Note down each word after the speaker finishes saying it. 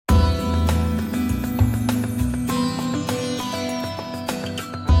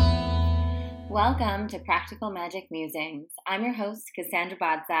Welcome to Practical Magic Musings. I'm your host, Cassandra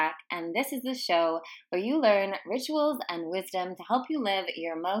Bodzak, and this is the show where you learn rituals and wisdom to help you live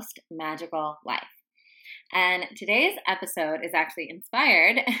your most magical life. And today's episode is actually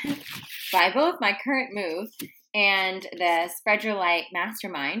inspired by both my current move and the Spread Your Light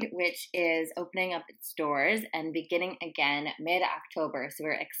Mastermind, which is opening up its doors and beginning again mid-October. So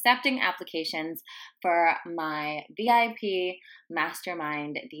we're accepting applications for my VIP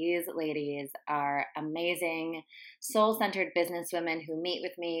mastermind. These ladies are amazing, soul-centered businesswomen who meet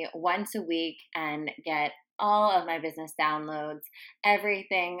with me once a week and get all of my business downloads,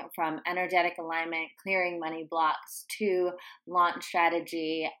 everything from energetic alignment, clearing money blocks, to launch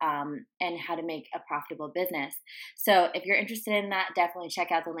strategy, and how to make a profitable business. So if you're interested in that, definitely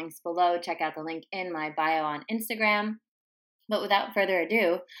check out the links below. Check out the link in my bio on Instagram. But without further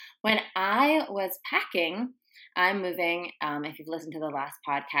ado, when I was packing, I'm moving, if you've listened to the last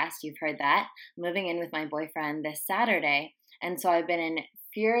podcast, you've heard that, moving in with my boyfriend this Saturday. And so I've been in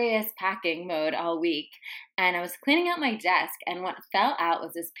furious packing mode all week, and I was cleaning out my desk, and what fell out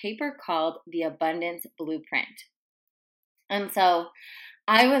was this paper called The Abundance Blueprint. And so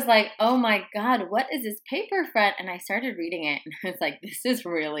I was like, oh my God, what is this paper, friend? And I started reading it, and I was like, this is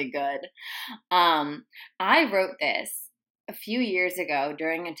really good. I wrote this a few years ago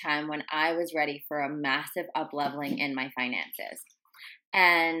during a time when I was ready for a massive up-leveling in my finances.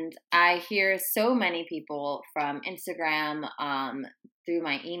 And I hear so many people from Instagram, through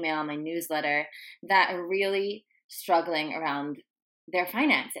my email, my newsletter, that are really struggling around their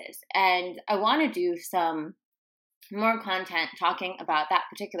finances. And I want to do some more content talking about that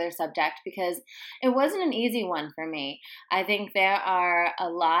particular subject because it wasn't an easy one for me. I think there are a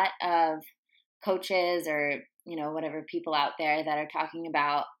lot of coaches or whatever people out there that are talking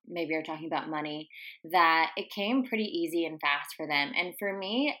about money, that it came pretty easy and fast for them. And for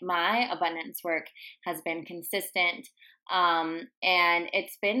me, my abundance work has been consistent. And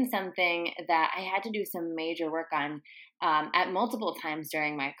it's been something that I had to do some major work on at multiple times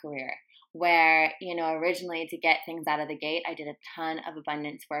during my career. Where, originally to get things out of the gate, I did a ton of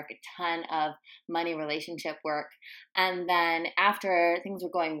abundance work, a ton of money relationship work. And then after things were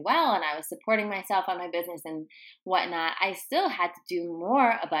going well and I was supporting myself on my business and whatnot, I still had to do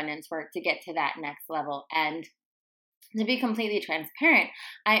more abundance work to get to that next level. And to be completely transparent,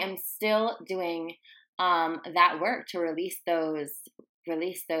 I am still doing that work to release those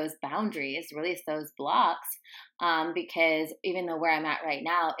boundaries, release those blocks, because even though where I'm at right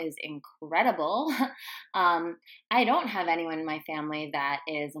now is incredible, I don't have anyone in my family that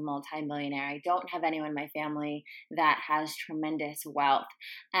is a multimillionaire. I don't have anyone in my family that has tremendous wealth.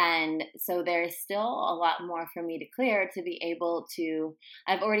 And so there's still a lot more for me to clear to be able to,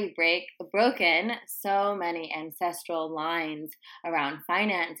 I've already broken so many ancestral lines around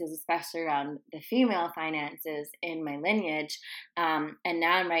finances, especially around the female finances in my lineage. And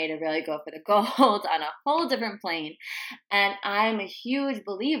now I'm ready to really go for the gold on a whole different plane. And I'm a huge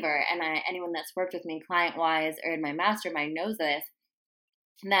believer, and anyone that's worked with me client-wise or in my mastermind knows this,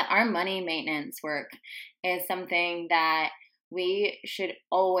 that our money maintenance work is something that we should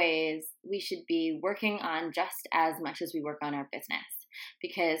be working on just as much as we work on our business.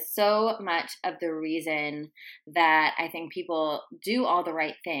 Because so much of the reason that I think people do all the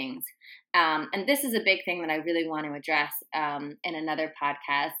right things, and this is a big thing that I really want to address in another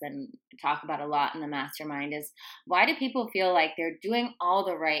podcast and talk about a lot in the mastermind, is why do people feel like they're doing all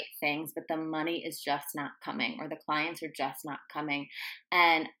the right things, but the money is just not coming, or the clients are just not coming?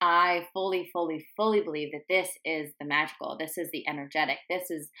 And I fully, fully, fully believe that this is the magical, this is the energetic, this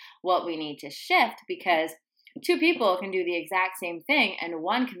is what we need to shift, because two people can do the exact same thing, and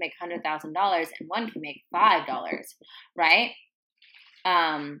one can make $100,000 and one can make $5, right?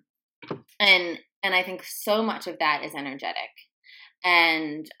 And I think so much of that is energetic.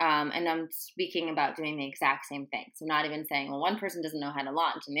 And I'm speaking about doing the exact same thing. So not even saying, well, one person doesn't know how to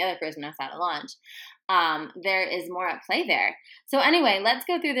launch and the other person knows how to launch. There is more at play there. So anyway, let's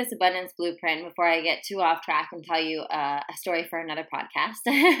go through this abundance blueprint before I get too off track and tell you a story for another podcast.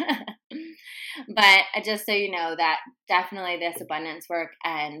 But just so you know, that definitely this abundance work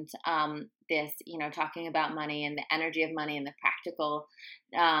and this, talking about money and the energy of money and the practical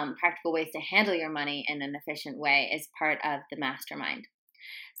ways to handle your money in an efficient way is part of the mastermind.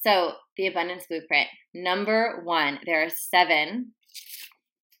 So the abundance blueprint, number 1, there are 7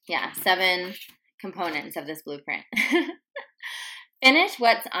 components of this blueprint. Finish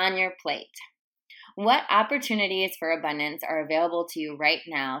what's on your plate. What opportunities for abundance are available to you right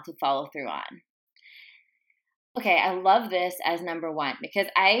now to follow through on? Okay, I love this as number one because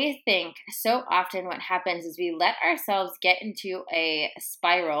I think so often what happens is we let ourselves get into a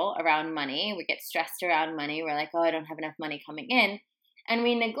spiral around money. We get stressed around money. We're like, oh, I don't have enough money coming in. And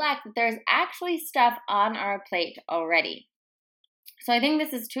we neglect that there's actually stuff on our plate already. So I think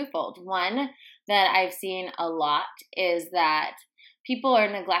this is twofold. One that I've seen a lot is that people are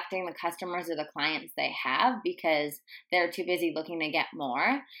neglecting the customers or the clients they have because they're too busy looking to get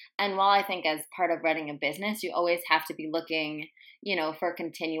more. And while I think as part of running a business, you always have to be looking, for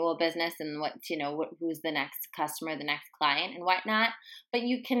continual business and who's the next customer, the next client and whatnot. But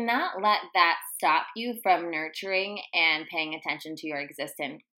you cannot let that stop you from nurturing and paying attention to your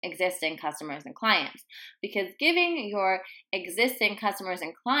existing customers and clients, because giving your existing customers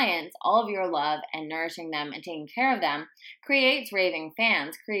and clients all of your love and nourishing them and taking care of them creates raving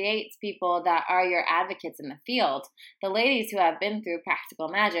fans, creates people that are your advocates in the field. The ladies who have been through Practical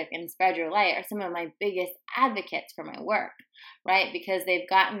Magic and Spread Your Light are some of my biggest advocates for my work, right? Because they've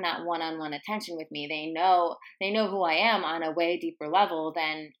gotten that one-on-one attention with me. They know who I am on a way deeper level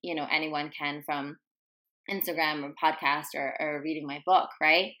than, anyone can from Instagram or podcast or reading my book,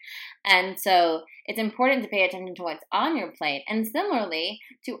 right? And so it's important to pay attention to what's on your plate. And similarly,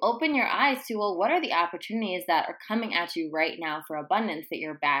 to open your eyes to, well, what are the opportunities that are coming at you right now for abundance that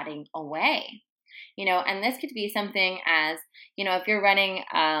you're batting away? And this could be something as, if you're running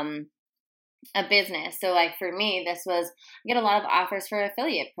a business. So like for me, I get a lot of offers for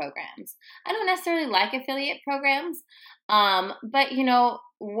affiliate programs. I don't necessarily like affiliate programs, but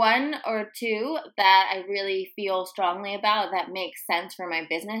one or two that I really feel strongly about that makes sense for my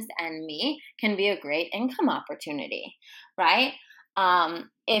business and me can be a great income opportunity, right?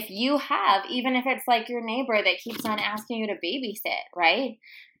 If you have, even if it's like your neighbor that keeps on asking you to babysit, right?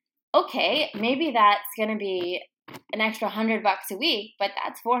 Okay, maybe that's going to be an extra $100 a week, but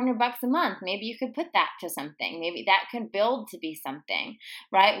that's $400 a month. Maybe you could put that to something. Maybe that could build to be something,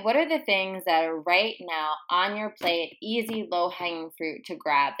 right? What are the things that are right now on your plate, easy, low-hanging fruit to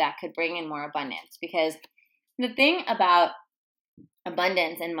grab that could bring in more abundance? Because the thing about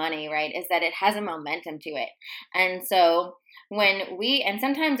abundance and money, right, is that it has a momentum to it. And so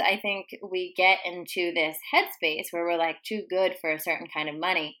sometimes I think we get into this headspace where we're like too good for a certain kind of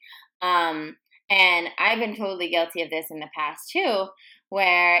money. And I've been totally guilty of this in the past too,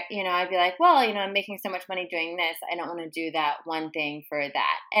 where, I'd be like, well, I'm making so much money doing this. I don't want to do that one thing for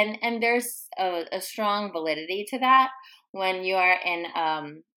that. And there's a strong validity to that when you are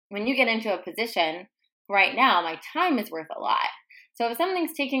when you get into a position right now, my time is worth a lot. So if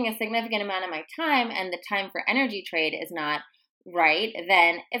something's taking a significant amount of my time and the time for energy trade is not right,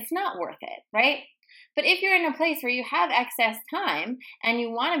 then it's not worth it, right? But if you're in a place where you have excess time and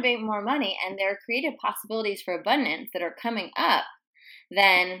you want to make more money and there are creative possibilities for abundance that are coming up,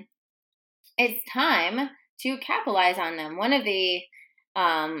 then it's time to capitalize on them. One of the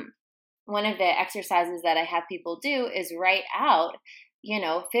exercises that I have people do is write out,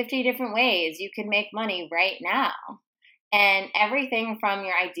 50 different ways you can make money right now. And everything from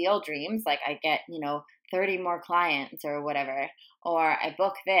your ideal dreams, like I get, 30 more clients or whatever, or I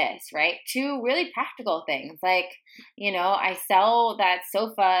book this, right? To really practical things like, I sell that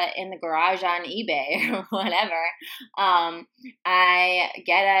sofa in the garage on eBay or whatever. I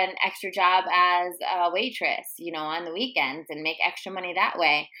get an extra job as a waitress, on the weekends and make extra money that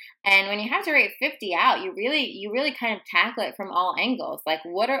way. And when you have to write 50 out, you really kind of tackle it from all angles. Like,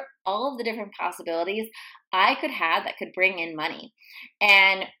 what are all of the different possibilities I could have that could bring in money?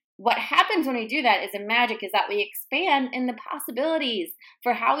 And what happens when we do that is the magic is that we expand in the possibilities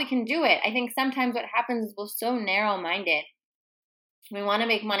for how we can do it. I think sometimes what happens is we're so narrow-minded. We want to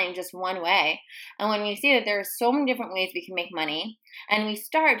make money in just one way. And when we see that there are so many different ways we can make money, and we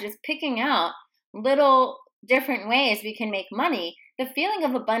start just picking out little different ways we can make money, the feeling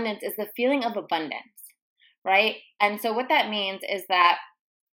of abundance is the feeling of abundance, right? And so what that means is that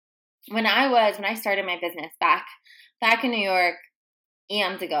when I started my business back in New York,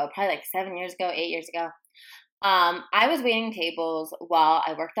 eons ago, probably like 7 years ago, 8 years ago, I was waiting tables while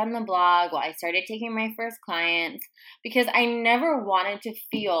I worked on the blog, while I started taking my first clients, because I never wanted to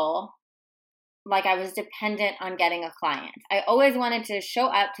feel like I was dependent on getting a client. I always wanted to show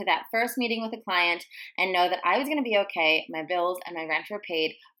up to that first meeting with a client and know that I was going to be okay, my bills and my rent were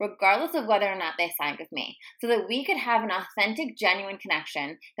paid, regardless of whether or not they signed with me, so that we could have an authentic, genuine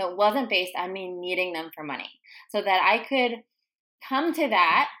connection that wasn't based on me needing them for money, so that I could come to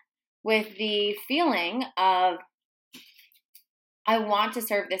that with the feeling of, I want to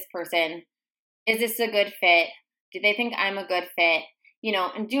serve this person. Is this a good fit? Do they think I'm a good fit?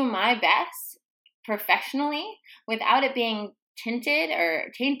 And do my best professionally without it being tinted or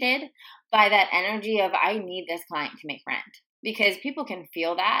tainted by that energy of, I need this client to make rent, because people can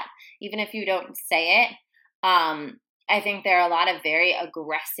feel that even if you don't say it. I think there are a lot of very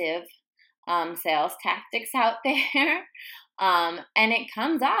aggressive sales tactics out there. And it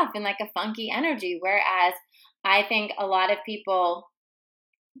comes off in like a funky energy. Whereas I think a lot of people,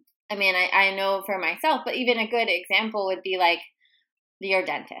 I mean, I know for myself, but even a good example would be like your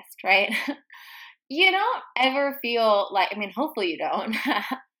dentist, right? You don't ever feel like, I mean, hopefully you don't.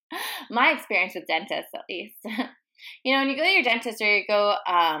 My experience with dentists, at least. When you go to your dentist, or you go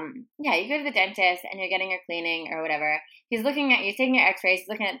to the dentist and you're getting your cleaning or whatever, he's looking at you, taking your x-rays, he's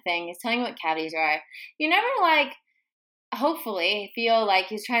looking at the thing, he's telling you what cavities are. You never hopefully feel like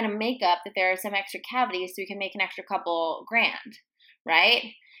he's trying to make up that there are some extra cavities so you can make an extra couple grand, right?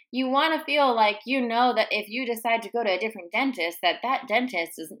 You want to feel like that if you decide to go to a different dentist, that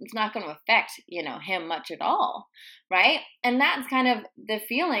dentist is not going to affect, him much at all, right? And that's kind of the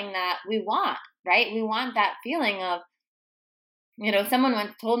feeling that we want, right? We want that feeling of, someone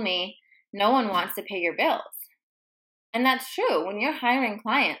once told me, no one wants to pay your bills. And that's true. When you're hiring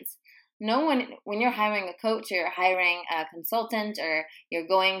clients, when you're hiring a coach, or you're hiring a consultant, or you're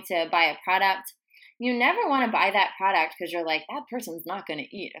going to buy a product, you never want to buy that product because you're like, that person's not going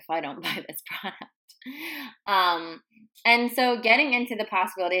to eat if I don't buy this product. And so getting into the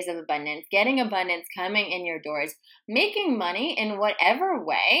possibilities of abundance, getting abundance coming in your doors, making money in whatever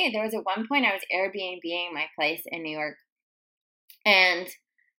way. There was at one point I was Airbnb-ing my place in New York. And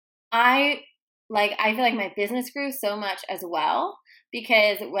I feel like my business grew so much as well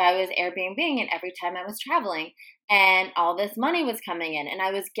because I was Airbnb-ing it every time I was traveling, and all this money was coming in, and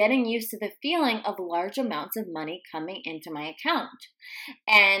I was getting used to the feeling of large amounts of money coming into my account.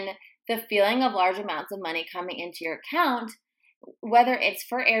 And the feeling of large amounts of money coming into your account, whether it's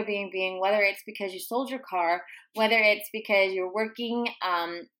for Airbnb, whether it's because you sold your car, whether it's because you're working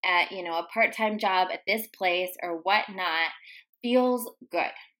at a part-time job at this place or whatnot, feels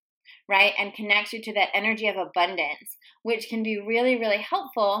good, right? And connects you to that energy of abundance, which can be really, really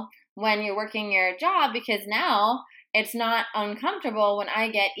helpful when you're working your job, because now it's not uncomfortable when I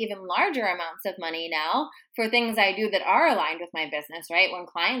get even larger amounts of money now for things I do that are aligned with my business, right? When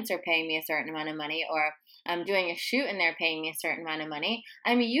clients are paying me a certain amount of money, or I'm doing a shoot and they're paying me a certain amount of money,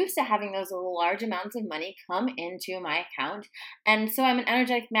 I'm used to having those large amounts of money come into my account. And so I'm an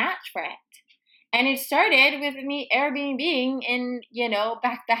energetic match for it. And it started with me Airbnb-ing in,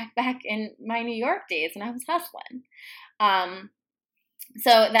 back in my New York days when I was hustling.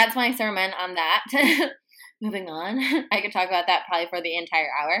 So that's my sermon on that. Moving on. I could talk about that probably for the entire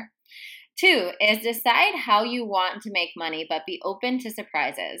hour. 2 is decide how you want to make money, but be open to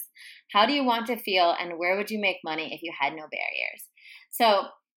surprises. How do you want to feel, and where would you make money if you had no barriers? So,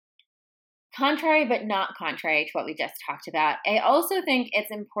 contrary but not contrary to what we just talked about, I also think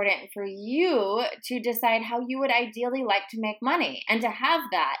it's important for you to decide how you would ideally like to make money, and to have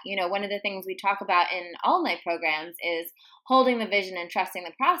that. One of the things we talk about in all my programs is holding the vision and trusting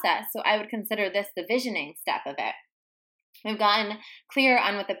the process. So I would consider this the visioning step of it. We've gotten clear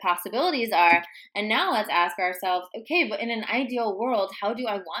on what the possibilities are, and now let's ask ourselves, okay, but in an ideal world, how do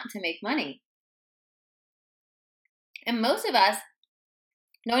I want to make money? And most of us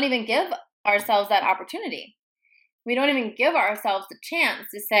don't even give ourselves that opportunity. We don't even give ourselves the chance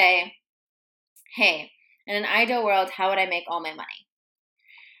to say, hey, in an ideal world, how would I make all my money?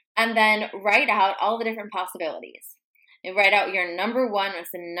 And then write out all the different possibilities. And write out your number one.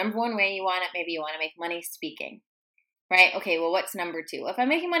 What's the number one way you want it? Maybe you want to make money speaking, right? Okay, well, what's number 2? If I'm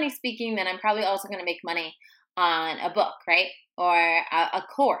making money speaking, then I'm probably also going to make money on a book, right? Or a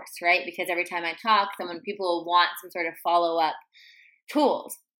course, right? Because every time I talk, people will want some sort of follow-up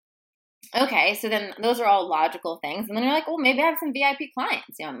tools. Okay, so then those are all logical things. And then you're like, well, maybe I have some VIP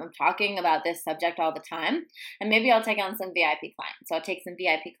clients. I'm talking about this subject all the time, and maybe I'll take on some VIP clients. So I'll take some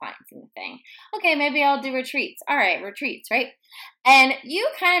VIP clients in the thing. Okay, maybe I'll do retreats. All right, retreats, right? And you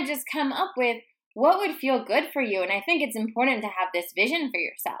kind of just come up with what would feel good for you. And I think it's important to have this vision for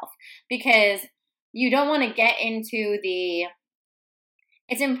yourself, because you don't want to get into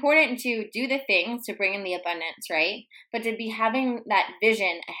it's important to do the things to bring in the abundance, right? But to be having that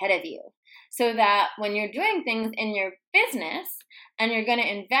vision ahead of you, so that when you're doing things in your business and you're going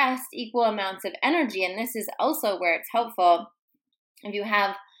to invest equal amounts of energy, and this is also where it's helpful if you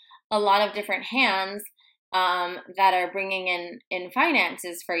have a lot of different hands that are bringing in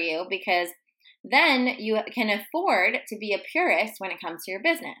finances for you, because then you can afford to be a purist when it comes to your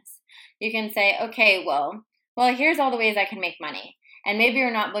business. You can say, okay, well, here's all the ways I can make money. And maybe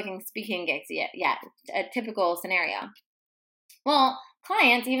you're not booking speaking gigs yet, a typical scenario. Well,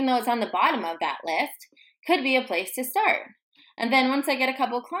 clients, even though it's on the bottom of that list, could be a place to start. And then once I get a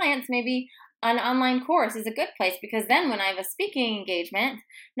couple clients, maybe an online course is a good place, because then when I have a speaking engagement,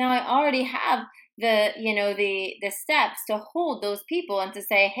 now I already have the steps to hold those people and to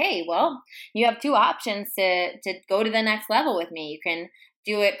say, hey, well, you have two options to go to the next level with me. You can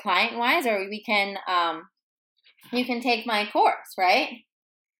do it client wise, or you can take my course, right?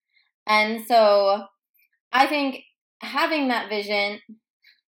 And so I think having that vision,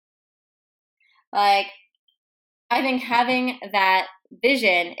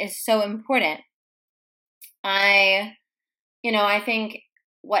 is so important. I think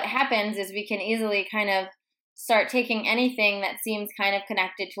what happens is we can easily kind of start taking anything that seems kind of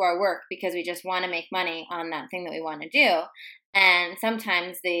connected to our work because we just want to make money on that thing that we want to do. And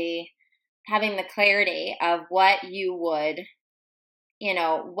sometimes having the clarity of what you would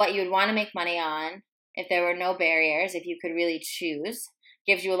want to make money on, if there were no barriers, if you could really choose,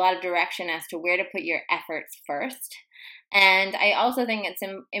 gives you a lot of direction as to where to put your efforts first. And I also think it's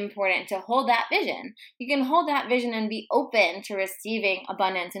important to hold that vision. You can hold that vision and be open to receiving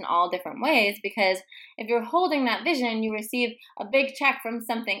abundance in all different ways, because if you're holding that vision and you receive a big check from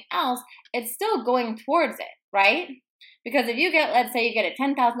something else, it's still going towards it, right? Because if let's say you get a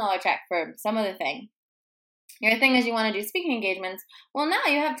 $10,000 check for some other thing, your thing is you want to do speaking engagements, well, now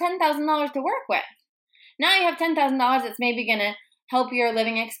you have $10,000 to work with. Now you have $10,000 that's maybe going to help your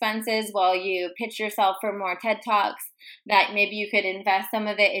living expenses while you pitch yourself for more TED Talks, that maybe you could invest some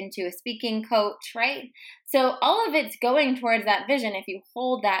of it into a speaking coach, right? So all of it's going towards that vision if you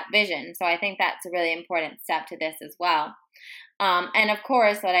hold that vision. So I think that's a really important step to this as well. And of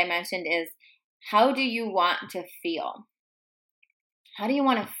course, what I mentioned is, how do you want to feel? How do you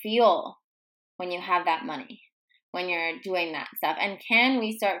want to feel when you have that money, when you're doing that stuff? And can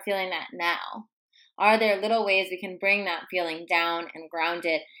we start feeling that now? Are there little ways we can bring that feeling down and ground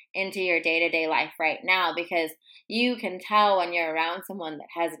it into your day-to-day life right now? Because you can tell when you're around someone that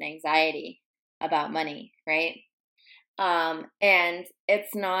has an anxiety about money, right? And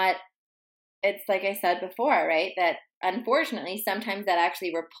it's like I said before, right? That unfortunately, sometimes that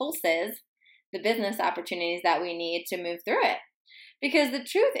actually repulses the business opportunities that we need to move through it. Because the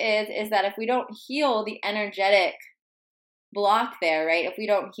truth is that if we don't heal the energetic block there, right? If we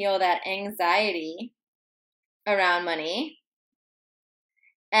don't heal that anxiety around money,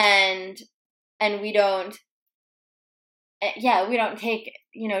 and we don't take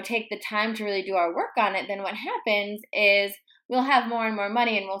the time to really do our work on it, then what happens is we'll have more and more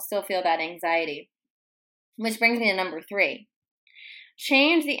money and we'll still feel that anxiety. Which brings me to number 3.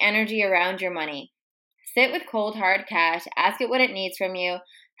 Change the energy around your money. Sit with cold, hard cash. Ask it what it needs from you.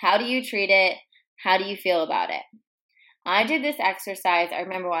 How do you treat it? How do you feel about it? I did this exercise, I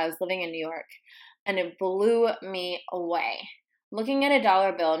remember while I was living in New York, and it blew me away. Looking at a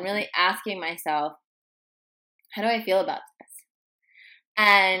dollar bill and really asking myself, how do I feel about this?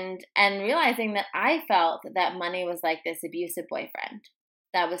 And realizing that I felt that money was like this abusive boyfriend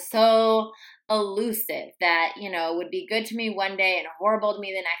that was so elusive, that, would be good to me one day and horrible to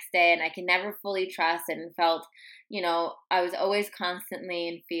me the next day, and I could never fully trust, and felt, I was always constantly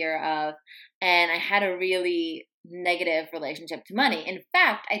in fear of, and I had a really negative relationship to money. In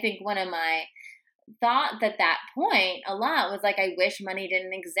fact, I think one of my thoughts at that point a lot was like, I wish money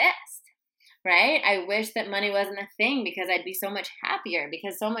didn't exist, right? I wish that money wasn't a thing, because I'd be so much happier,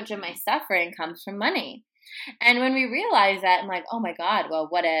 because so much of my suffering comes from money. And when we realize that, I'm like, oh my God, well,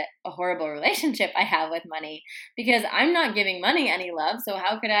 what a horrible relationship I have with money, because I'm not giving money any love. So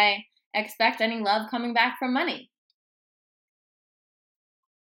how could I expect any love coming back from money?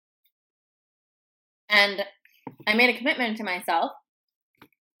 And I made a commitment to myself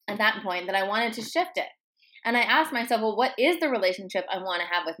at that point that I wanted to shift it. And I asked myself, well, what is the relationship I want to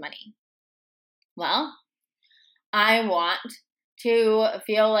have with money? Well, I want to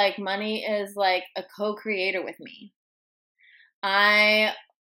feel like money is like a co-creator with me. I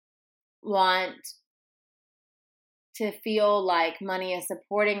want to feel like money is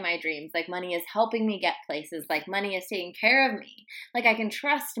supporting my dreams, like money is helping me get places, like money is taking care of me, like I can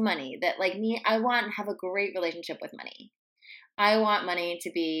trust money, that like me, I want to have a great relationship with money. I want money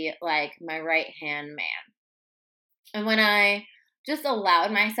to be like my right-hand man. And when I just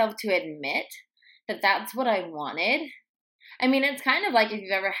allowed myself to admit that that's what I wanted, I mean, it's kind of like if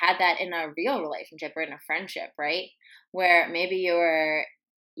you've ever had that in a real relationship or in a friendship, right? Where maybe you're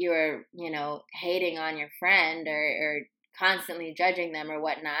hating on your friend or constantly judging them or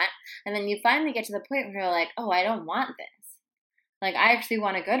whatnot. And then you finally get to the point where you're like, oh, I don't want this. Like, I actually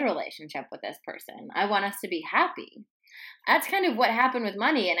want a good relationship with this person. I want us to be happy. That's kind of what happened with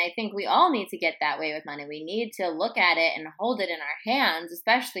money. And I think we all need to get that way with money. We need to look at it and hold it in our hands,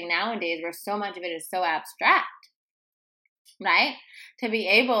 especially nowadays where so much of it is so abstract. right? To be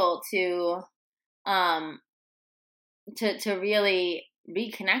able to really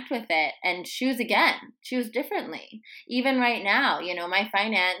reconnect with it and choose again, choose differently. Even right now, my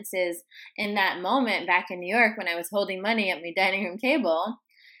finances in that moment back in New York when I was holding money at my dining room table,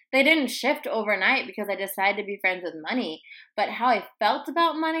 they didn't shift overnight because I decided to be friends with money. But how I felt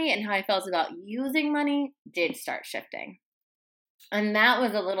about money and how I felt about using money did start shifting. And that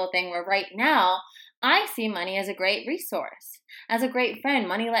was a little thing where right now I see money as a great resource, as a great friend.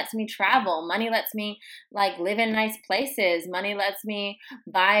 Money lets me travel. Money lets me live in nice places. Money lets me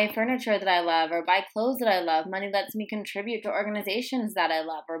buy furniture that I love or buy clothes that I love. Money lets me contribute to organizations that I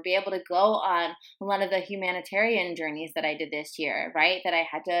love or be able to go on a lot of the humanitarian journeys that I did this year, right? That I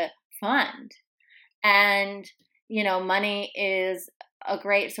had to fund. And, money is a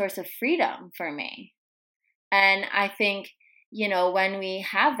great source of freedom for me. And I think, when we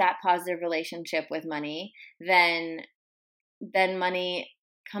have that positive relationship with money, then money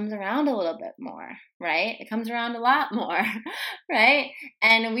comes around a little bit more, right? It comes around a lot more, right?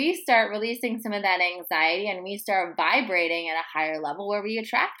 And we start releasing some of that anxiety and we start vibrating at a higher level where we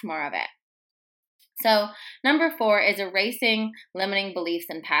attract more of it. So, number 4 is erasing limiting beliefs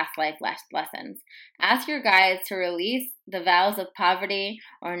and past life lessons. Ask your guides to release the vows of poverty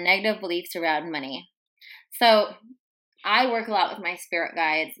or negative beliefs around money. So, I work a lot with my spirit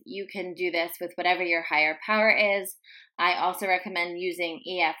guides. You can do this with whatever your higher power is. I also recommend using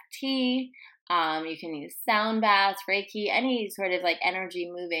EFT. You can use sound baths, Reiki, any sort of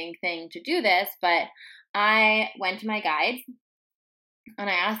energy moving thing to do this. But I went to my guides and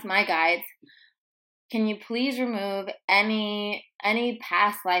I asked my guides, can you please remove any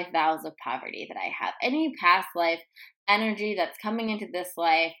past life vows of poverty that I have? Any past life energy that's coming into this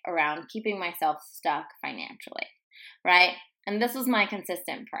life around keeping myself stuck financially, right? And this was my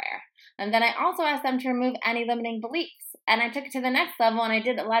consistent prayer. And then I also asked them to remove any limiting beliefs. And I took it to the next level and I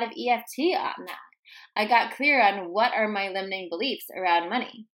did a lot of EFT on that. I got clear on what are my limiting beliefs around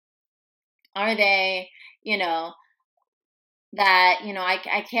money. Are they, that,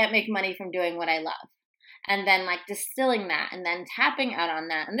 I can't make money from doing what I love. And then distilling that and then tapping out on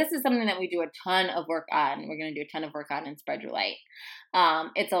that. And this is something that we do a ton of work on. We're going to do a ton of work on in Spread Your Light.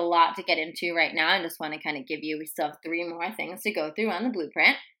 It's a lot to get into right now. I just want to kind of give you, we still have 3 more things to go through on the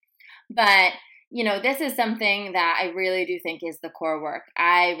blueprint. But, this is something that I really do think is the core work.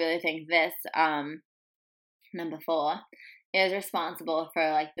 I really think this, number 4, is responsible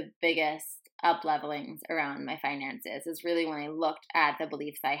for the biggest up-levelings around my finances. Is really when I looked at the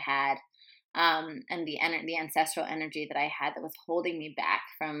beliefs I had and the ancestral energy that I had that was holding me back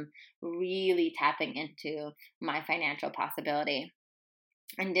from really tapping into my financial possibility,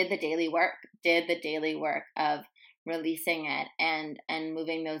 and did the daily work of releasing it and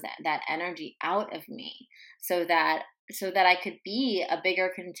moving that energy out of me so that I could be a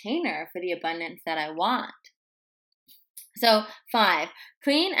bigger container for the abundance that I want. So 5,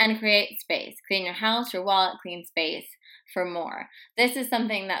 clean and create space. Clean your house, your wallet, clean space for more. This is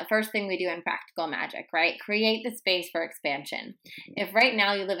something that first thing we do in Practical Magic, right? Create the space for expansion. If right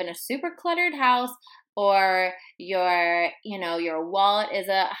now you live in a super cluttered house or your wallet is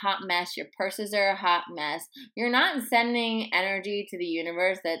a hot mess, your purses are a hot mess, you're not sending energy to the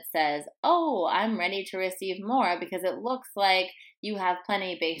universe that says, oh, I'm ready to receive more, because it looks like you have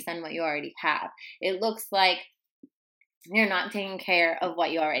plenty based on what you already have. It looks like you're not taking care of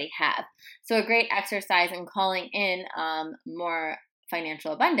what you already have. So a great exercise in calling in more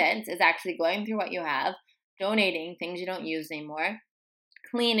financial abundance is actually going through what you have, donating things you don't use anymore,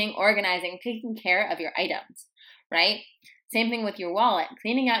 cleaning, organizing, taking care of your items, right? Same thing with your wallet,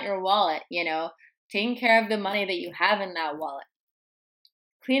 cleaning out your wallet, taking care of the money that you have in that wallet.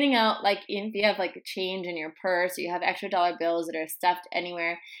 Cleaning out, if you have change in your purse, or you have extra dollar bills that are stuffed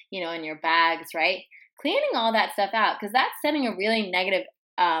anywhere, in your bags, right? Cleaning all that stuff out, because that's sending a really negative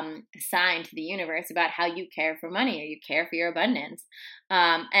sign to the universe about how you care for money or you care for your abundance.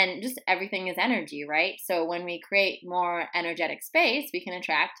 And just everything is energy, right? So when we create more energetic space, we can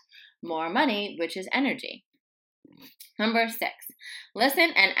attract more money, which is energy. Number 6,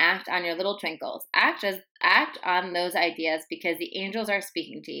 listen and act on your little twinkles. Act on those ideas because the angels are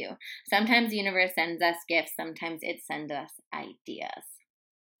speaking to you. Sometimes the universe sends us gifts. Sometimes it sends us ideas.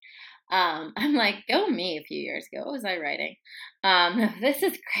 I'm go me a few years ago. What was I writing? This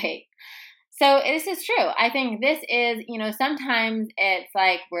is great. So this is true. I think this is, sometimes it's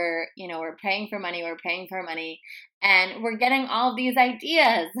we're praying for money, and we're getting all these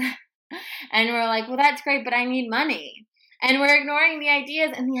ideas. And we're well, that's great, but I need money. And we're ignoring the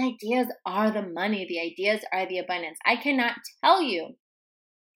ideas, and the ideas are the money. The ideas are the abundance. I cannot tell you.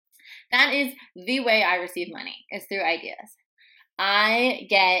 That is the way I receive money, is through ideas.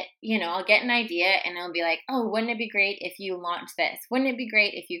 I'll get an idea and I'll be like, oh, wouldn't it be great if you launched this? Wouldn't it be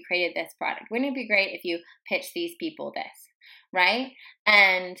great if you created this product? Wouldn't it be great if you pitched these people this? Right?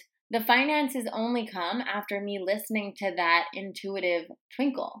 And the finances only come after me listening to that intuitive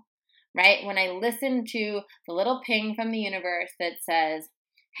twinkle, right? When I listen to the little ping from the universe that says,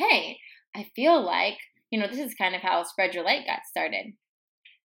 hey, I feel like, this is kind of how Spread Your Light got started.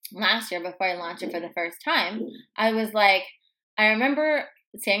 Last year, before I launched it for the first time, I was like, I remember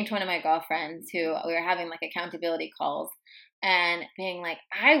saying to one of my girlfriends who we were having like accountability calls and being like,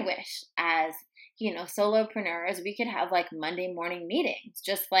 I wish as, solopreneurs, we could have like Monday morning meetings,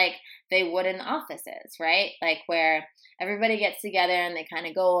 just like they would in offices, right? Like where everybody gets together and they kind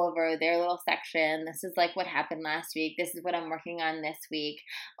of go over their little section. This is like what happened last week. This is what I'm working on this week.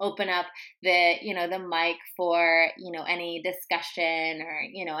 Open up the mic for, any discussion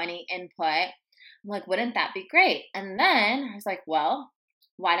or, any input. I'm like, wouldn't that be great? And then I was like, well,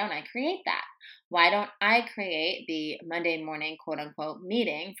 why don't I create that? Why don't I create the Monday morning quote unquote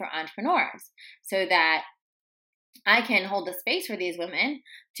meeting for entrepreneurs so that I can hold the space for these women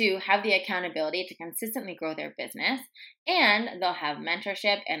to have the accountability to consistently grow their business, and they'll have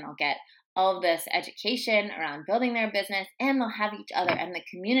mentorship and they'll get all of this education around building their business, and they'll have each other and the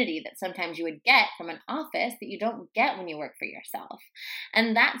community that sometimes you would get from an office that you don't get when you work for yourself.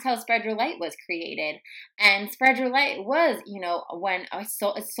 And that's how Spread Your Light was created. And Spread Your Light was, when I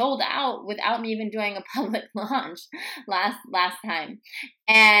sold out without me even doing a public launch last time.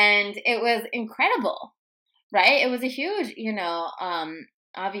 And it was incredible, right? It was a huge,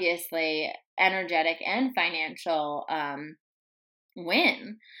 obviously energetic and financial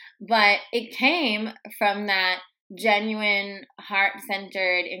win, but it came from that genuine,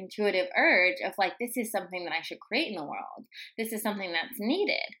 heart-centered, intuitive urge of like, this is something that I should create in the world. This is something that's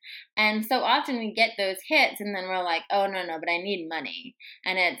needed. And so often we get those hits and then we're like, oh, no, but I need money.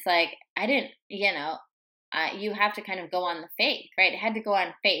 And it's like, I didn't, you have to kind of go on the faith, right? It had to go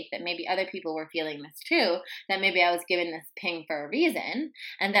on faith that maybe other people were feeling this too, that maybe I was given this ping for a reason.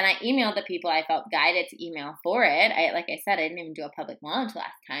 And then I emailed the people I felt guided to email for it. Like I said, I didn't even do a public launch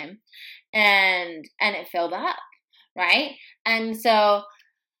last time. And it filled up, right? And so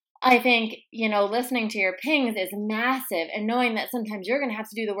I think, listening to your pings is massive, and knowing that sometimes you're going to have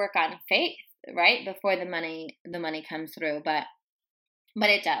to do the work on faith, right? Before the money comes through. But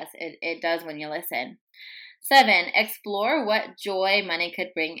it does. It does when you listen. 7, explore what joy money could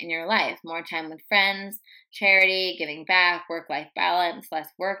bring in your life. More time with friends, charity, giving back, work-life balance, less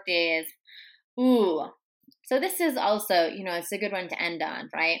work days. Ooh. So this is also, it's a good one to end on,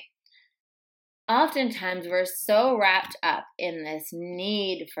 right? Oftentimes we're so wrapped up in this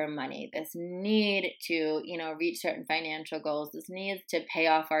need for money, this need to, reach certain financial goals, this need to pay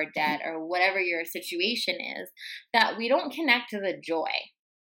off our debt or whatever your situation is, that we don't connect to the joy.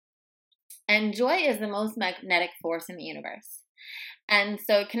 And joy is the most magnetic force in the universe. And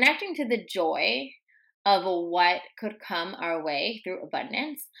so connecting to the joy of what could come our way through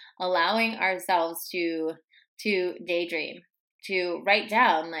abundance, allowing ourselves to daydream, to write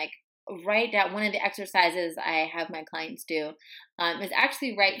down. One of the exercises I have my clients do is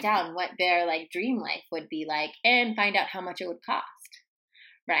actually write down what their dream life would be like and find out how much it would cost.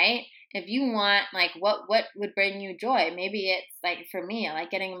 Right? If you want, what would bring you joy? Maybe it's for me, I like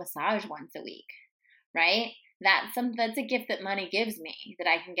getting a massage once a week, right? That's a gift that money gives me, that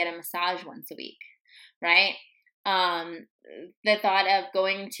I can get a massage once a week, right? The thought of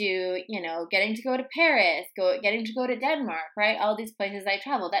going to, getting to go to Paris, getting to go to Denmark, right? All these places I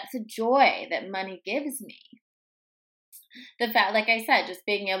travel, that's a joy that money gives me. The fact, like I said, just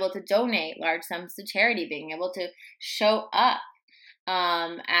being able to donate large sums to charity, being able to show up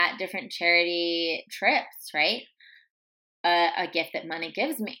at different charity trips, right? A gift that money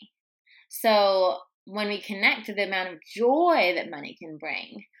gives me. So when we connect to the amount of joy that money can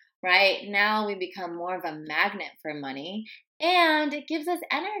bring, right? Now we become more of a magnet for money, and it gives us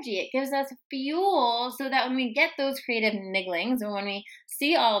energy. It gives us fuel so that when we get those creative nigglings, or when we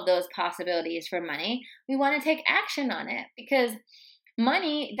see all of those possibilities for money, we want to take action on it, because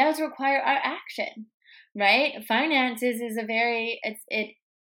money does require our action. Right? Finances is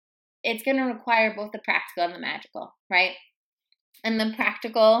it's going to require both the practical and the magical, right? And the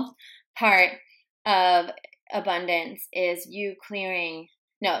practical part of abundance is you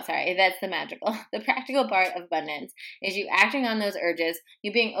that's the magical. The practical part of abundance is you acting on those urges,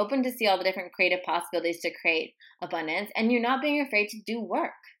 you being open to see all the different creative possibilities to create abundance, and you're not being afraid to do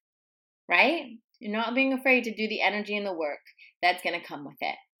work, right? You're not being afraid to do the energy and the work that's going to come with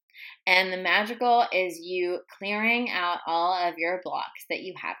it. And the magical is you clearing out all of your blocks that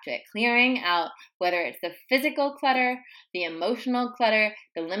you have to it, clearing out whether it's the physical clutter, the emotional clutter,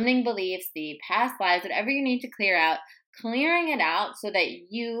 the limiting beliefs, the past lives, whatever you need to clear out, clearing it out so that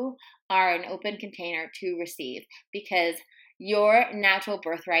you are an open container to receive, because your natural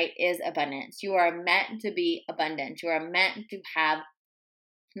birthright is abundance. You are meant to be abundant. You are meant to have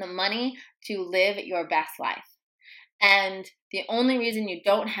the money to live your best life. And the only reason you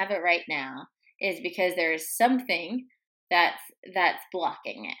don't have it right now is because there is something that's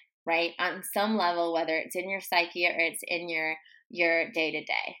blocking it, right? On some level, whether it's in your psyche or it's in your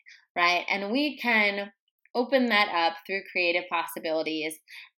day-to-day, right? And we can open that up through creative possibilities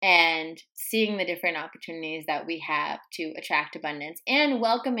and seeing the different opportunities that we have to attract abundance and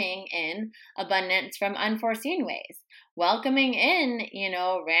welcoming in abundance from unforeseen ways. Welcoming in,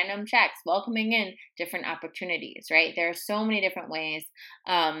 random checks, welcoming in different opportunities, right? There are so many different ways.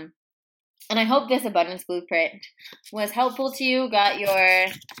 And I hope this abundance blueprint was helpful to you, got your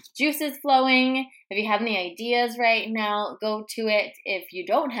juices flowing. If you have any ideas right now, go to it. If you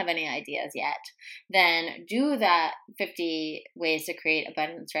don't have any ideas yet, then do that 50 ways to create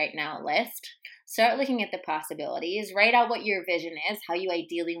abundance right now list. Start looking at the possibilities. Write out what your vision is, how you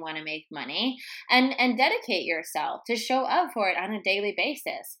ideally want to make money, and dedicate yourself to show up for it on a daily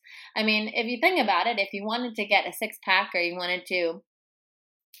basis. I mean, if you think about it, if you wanted to get a six-pack or you wanted to,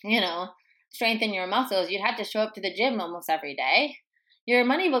 strengthen your muscles, you'd have to show up to the gym almost every day. Your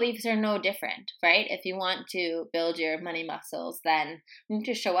money beliefs are no different, right? If you want to build your money muscles, then you need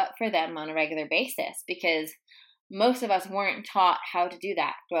to show up for them on a regular basis, because most of us weren't taught how to do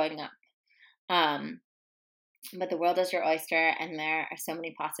that growing up. But the world is your oyster, and there are so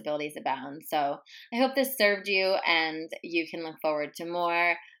many possibilities abound. So I hope this served you, and you can look forward to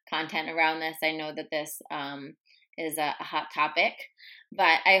more content around this. I know that this is a hot topic.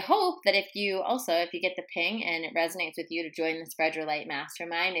 But I hope that if you get the ping and it resonates with you to join the Spread Your Light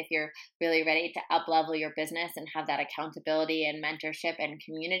Mastermind, if you're really ready to up-level your business and have that accountability and mentorship and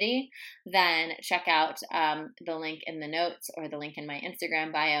community, then check out the link in the notes or the link in my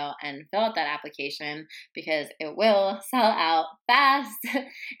Instagram bio and fill out that application, because it will sell out fast.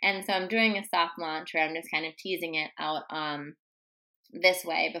 And so I'm doing a soft launch where I'm just kind of teasing it out this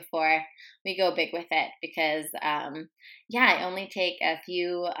way before we go big with it, because I only take a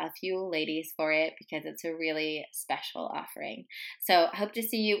few ladies for it, because it's a really special offering. So I hope to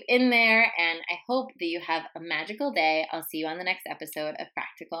see you in there, and I hope that you have a magical day. I'll see you on the next episode of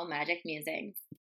Practical Magic Musings.